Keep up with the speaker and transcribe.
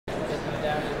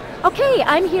Okay,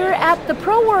 I'm here at the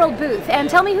ProWorld booth, and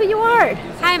tell me who you are.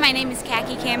 Hi, my name is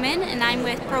Kacki Cameron, and I'm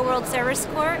with ProWorld Service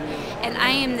Corps, and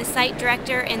I am the site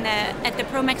director at the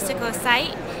Pro Mexico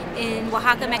site in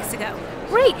Oaxaca, Mexico.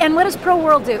 Great, and what does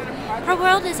ProWorld do?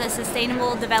 ProWorld is a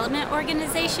sustainable development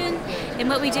organization, and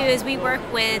what we do is we work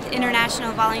with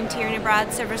international volunteer and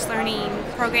abroad service learning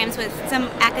programs with some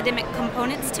academic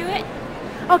components to it.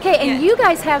 Okay, and you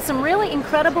guys have some really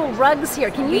incredible rugs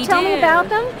here. Can you tell me about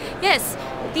them? Yes.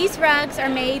 These rugs are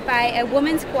made by a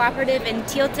women's cooperative in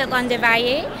Teotitlan de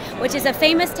Valle, which is a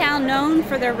famous town known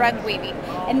for their rug weaving.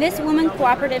 And this women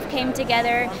cooperative came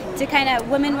together to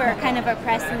women were kind of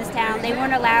oppressed in this town. They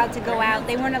weren't allowed to go out,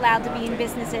 they weren't allowed to be in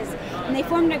businesses. And they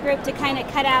formed a group to kind of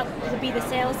cut out to be the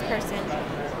salesperson.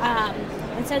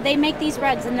 And so they make these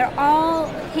rugs, and they're all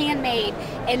handmade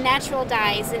and natural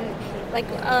dyes, and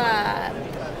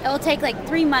it'll take like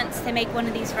 3 months to make one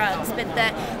of these rugs. But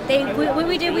what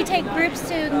we do, we take groups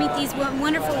to meet these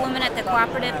wonderful women at the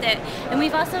cooperative. And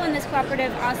we've also in this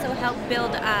cooperative also helped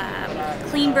build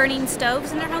clean burning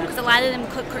stoves in their home, because a lot of them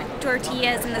cook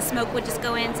tortillas and the smoke would just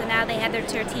go in. So now they have their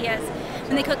tortillas.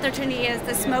 When they cook their tortillas,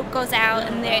 the smoke goes out,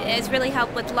 and it's really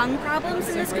helped with lung problems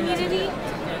in this community.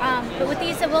 But with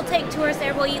these, we'll take tours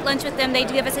there, we'll eat lunch with them, they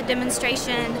give us a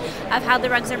demonstration of how the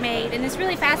rugs are made, and it's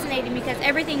really fascinating because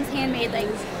everything's handmade. Like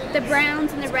the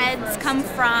browns and the reds come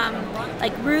from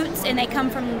like roots, and they come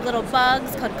from little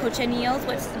bugs called cochineals,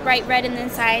 which is bright red in the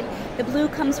inside. The blue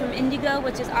comes from indigo,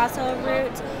 which is also a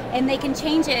root, and they can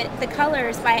change the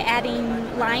colors by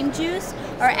adding lime juice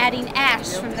or adding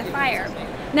ash from the fire.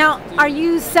 Now, are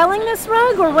you selling this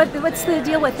rug, or what's the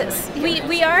deal with this?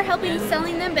 We are helping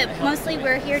selling them, but mostly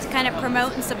we're here to kind of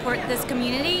promote and support this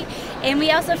community. And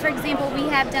we also, for example, we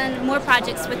have done more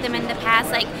projects with them in the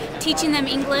past, like teaching them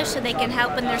English so they can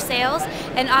help in their sales.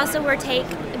 And also we're take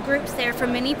groups there for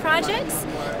mini projects,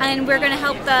 and we're going to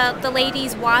help the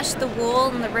ladies wash the wool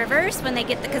in the rivers when they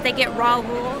because they get raw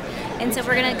wool. And so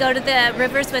we're going to go to the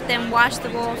rivers with them, wash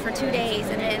the wool for 2 days,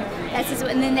 and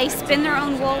then they spin their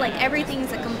own wool. Like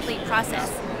everything's a complete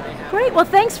process. Great. Well,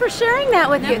 thanks for sharing that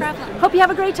with you. No problem. Hope you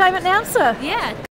have a great time at NAFSA. Yeah.